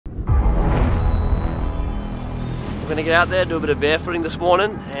gonna get out there, do a bit of barefooting this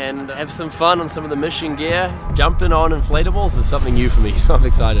morning and have some fun on some of the Mission gear. Jumping on inflatables is something new for me, so I'm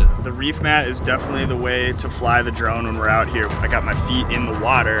excited. The reef mat is definitely the way to fly the drone when we're out here. I got my feet in the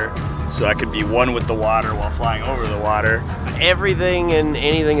water, so I could be one with the water while flying over the water. Everything and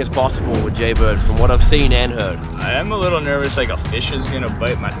anything is possible with JayByrd from what I've seen and heard. I am a little nervous like a fish is gonna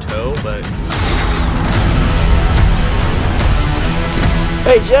bite my toe, but...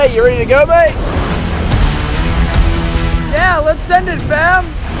 Hey Jay, you ready to go, mate? Yeah, let's send it, fam!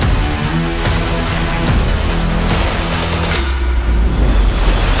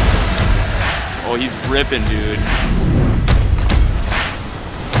 Oh, he's ripping, dude.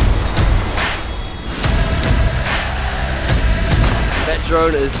 That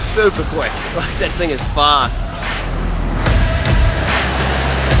drone is super quick. Like, that thing is fast.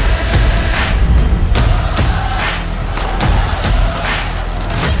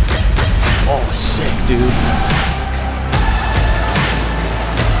 Oh, sick, dude.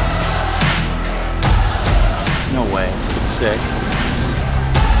 No way. Sick.